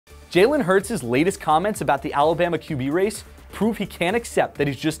Jalen Hurts' latest comments about the Alabama QB race prove he can't accept that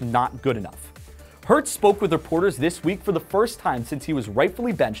he's just not good enough. Hurts spoke with reporters this week for the first time since he was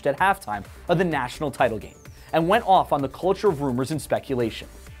rightfully benched at halftime of the national title game, and went off on the culture of rumors and speculation.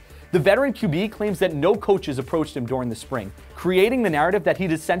 The veteran QB claims that no coaches approached him during the spring, creating the narrative that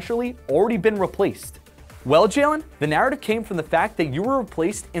he'd essentially already been replaced. Well, Jalen, the narrative came from the fact that you were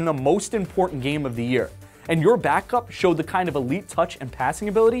replaced in the most important game of the year, and your backup showed the kind of elite touch and passing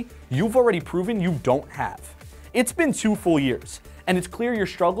ability you've already proven you don't have. It's been 2 full years, and it's clear your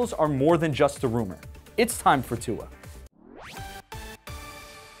struggles are more than just a rumor. It's time for Tua.